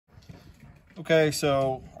Okay,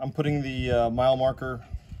 so I'm putting the mile marker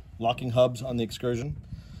locking hubs on the Excursion.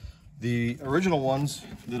 The original ones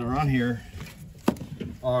that are on here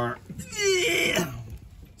are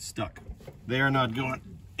stuck. They are not going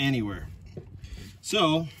anywhere.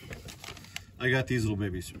 So I got these little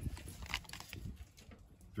babies.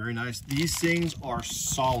 Very nice. These things are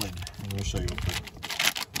solid. I'm going to show you real quick.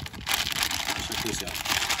 Check this out.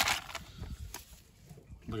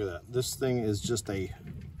 Look at that. This thing is just a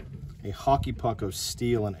hockey puck of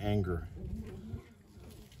steel and anger.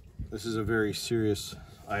 This is a very serious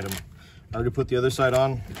item. I already put the other side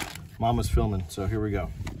on. Mama's filming, so here we go.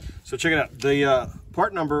 So check it out. The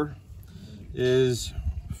part number is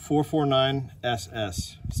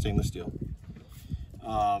 449SS stainless steel.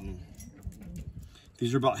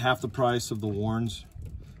 These are about half the price of the Warns,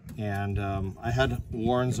 and I had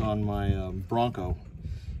Warns on my Bronco,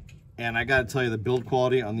 and I gotta tell you, the build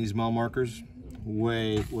quality on these mile markers,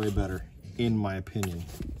 way better, in my opinion.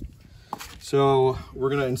 So we're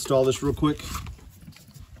gonna install this real quick.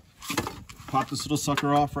 Pop this little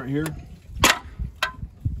sucker off right here.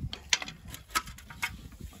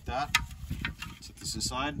 Like that. Set this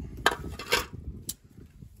aside.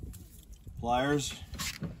 Pliers.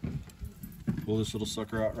 Pull this little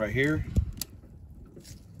sucker out right here.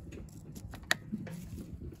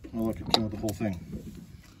 Oh look, it came with the whole thing.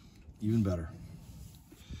 Even better.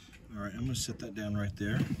 All right, I'm gonna set that down right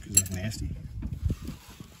there because it's nasty.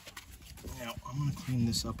 Now, I'm gonna clean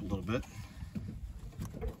this up a little bit.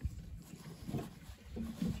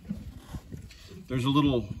 There's a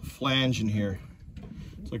little flange in here.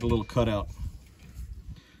 It's like a little cutout.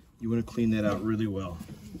 You wanna clean that out really well.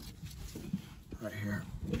 Right here.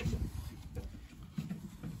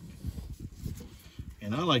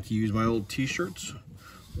 And I like to use my old t-shirts,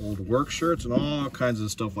 old work shirts, and all kinds of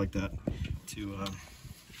stuff like that to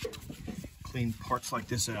clean parts like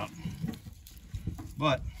this out.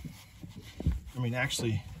 But, I mean,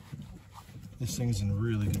 actually, this thing's in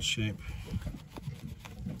really good shape.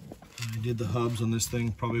 I did the hubs on this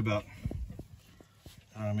thing probably about,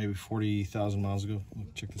 maybe 40,000 miles ago.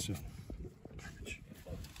 Look, check this out.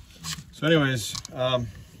 So anyways, after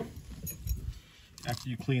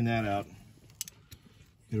you clean that out,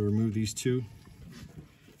 you gotta remove these two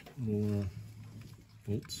little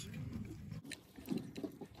bolts.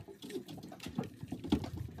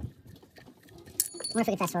 I wonder if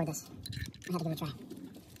we can fast forward this. I have to give it a try.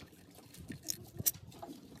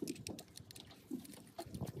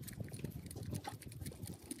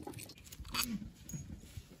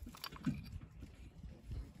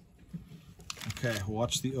 Okay,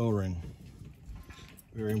 watch the O-ring.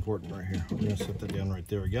 Very important right here. I'm gonna set that down right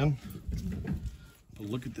there again. But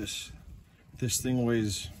look at this. This thing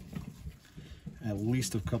weighs at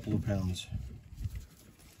least a couple of pounds.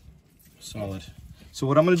 Solid. So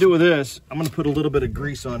what I'm gonna do with this, I'm gonna put a little bit of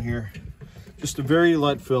grease on here. Just a very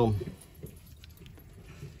light film.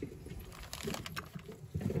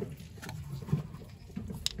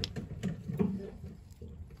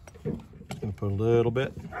 Just gonna put a little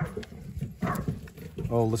bit.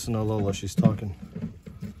 Oh, listen to Lola, she's talking.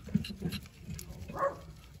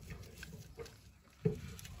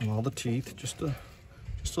 On all the teeth, just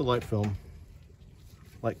a light film,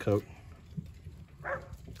 light coat.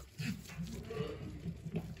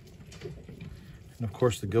 And of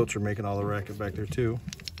course the goats are making all the racket back there too.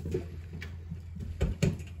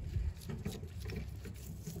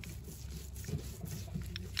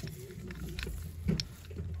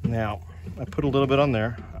 Now, I put a little bit on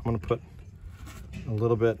there. I'm gonna put a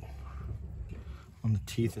little bit on the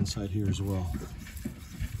teeth inside here as well.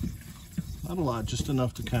 Not a lot, just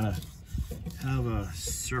enough to kind of have a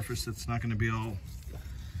surface that's not going to be all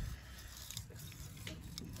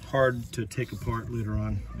hard to take apart later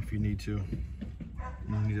on if you need to. You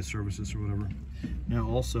don't need to service this or whatever. Now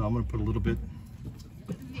also, I'm going to put a little bit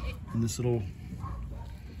in this little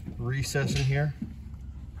recess in here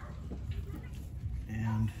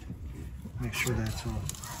and make sure that's all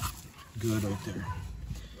good right there.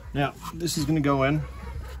 Now, this is going to go in.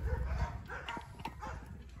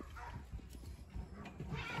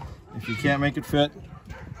 If you can't make it fit,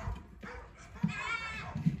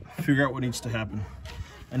 figure out what needs to happen.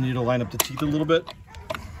 I need to line up the teeth a little bit.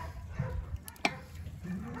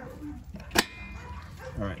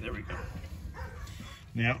 All right, there we go.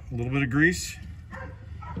 Now, a little bit of grease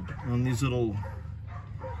on these little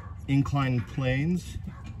inclined planes.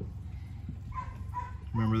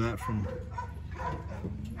 Remember that from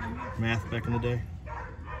math back in the day?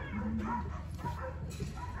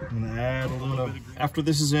 I'm gonna add a little bit. After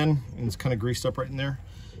this is in and it's kind of greased up right in there,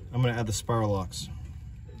 I'm gonna add the spiral locks.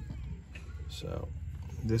 So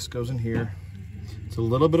this goes in here. It's a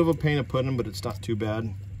little bit of a pain to put in, but it's not too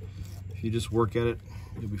bad. If you just work at it,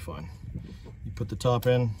 you'll be fine. You put the top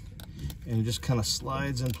in, and it just kind of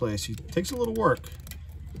slides in place. It takes a little work,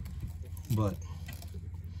 but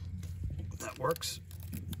that works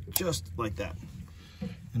just like that.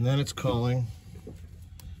 And then it's calling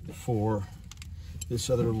for this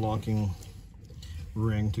other locking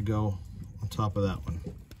ring to go on top of that one.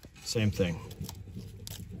 Same thing.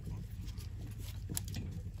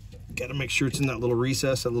 Got to make sure it's in that little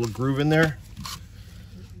recess, that little groove in there.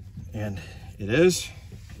 And it is.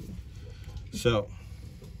 So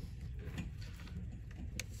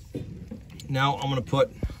now I'm going to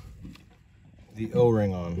put the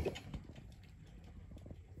O-ring on.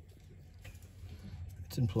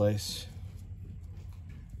 It's in place.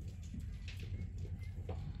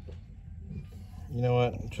 You know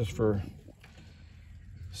what? Just for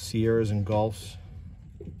Sierras and Golfs,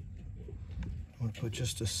 I'm going to put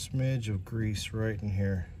just a smidge of grease right in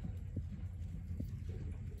here.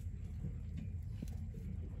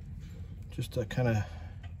 Just to kind of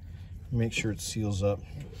make sure it seals up.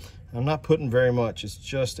 I'm not putting very much, it's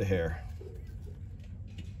just a hair.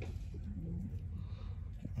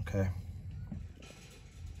 Okay.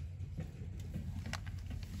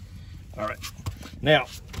 All right. Now,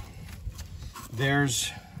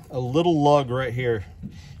 there's a little lug right here.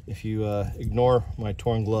 If you ignore my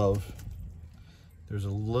torn glove, there's a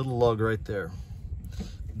little lug right there.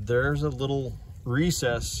 There's a little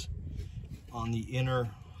recess on the inner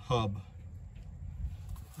hub.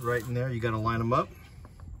 Right in there, you got to line them up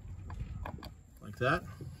like that.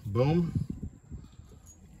 Boom.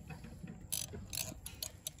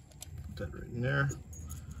 Put that right in there.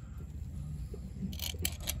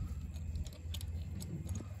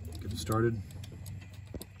 Get it started.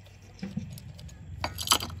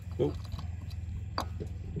 Whoa.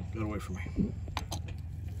 Got away from me.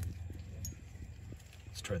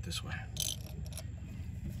 Let's try it this way.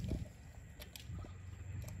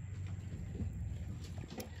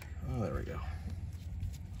 Oh, there we go.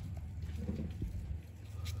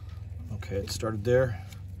 Okay, it started there.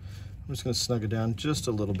 I'm just going to snug it down just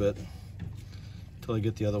a little bit until I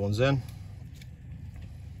get the other ones in.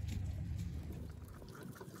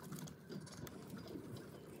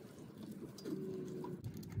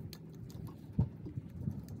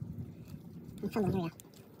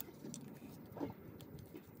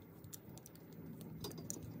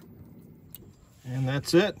 And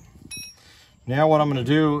that's it. Now what I'm going to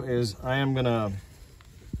do is I am going to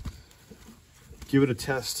give it a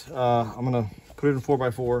test. I'm going to put it in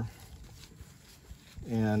 4x4,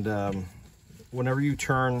 and whenever you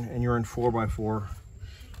turn and you're in 4x4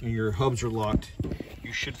 and your hubs are locked,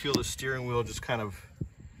 you should feel the steering wheel just kind of,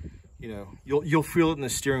 you know, you'll feel it in the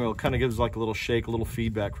steering wheel. It kind of gives like a little shake, a little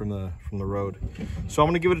feedback from the road. So I'm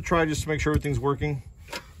going to give it a try just to make sure everything's working.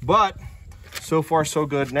 But so far so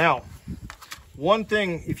good. Now, one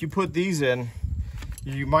thing, if you put these in,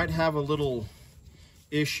 you might have a little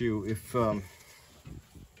issue if you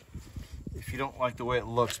don't like the way it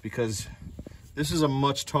looks, because this is a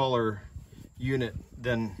much taller unit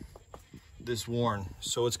than this Warn,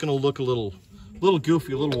 so it's going to look a little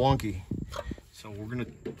goofy, a little wonky. So we're going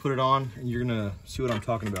to put it on, and you're going to see what I'm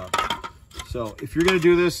talking about. So if you're going to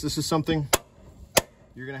do this, this is something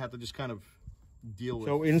you're going to have to just kind of deal with.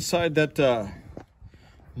 So inside that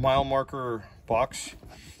mile marker box,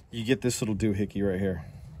 you get this little doohickey right here.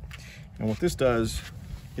 And what this does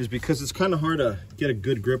is, because it's kind of hard to get a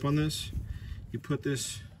good grip on this, you put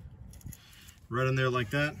this right in there like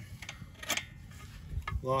that.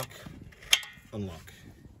 Lock, unlock.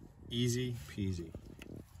 Easy peasy.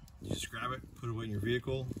 You just grab it, put it away in your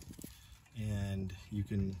vehicle, and you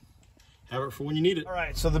can have it for when you need it. All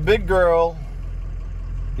right, so the big girl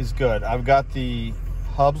is good. I've got the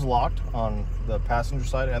hubs locked on the passenger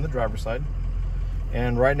side and the driver's side.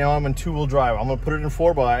 And right now I'm in 2-wheel drive. I'm gonna put it in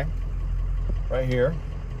 4x right here.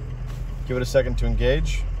 Give it a second to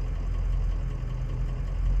engage.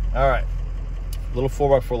 All right, little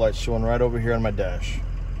 4x4 light showing right over here on my dash.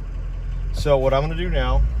 So what I'm gonna do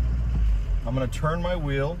now, I'm gonna turn my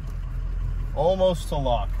wheel almost to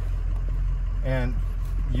lock. And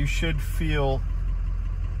you should feel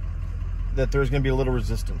that there's gonna be a little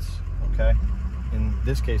resistance, okay? In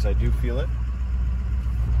this case, I do feel it.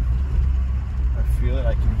 I feel it,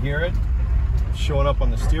 I can hear it. It's showing up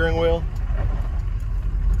on the steering wheel.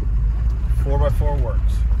 4x4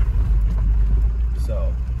 works.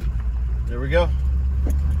 So, there we go.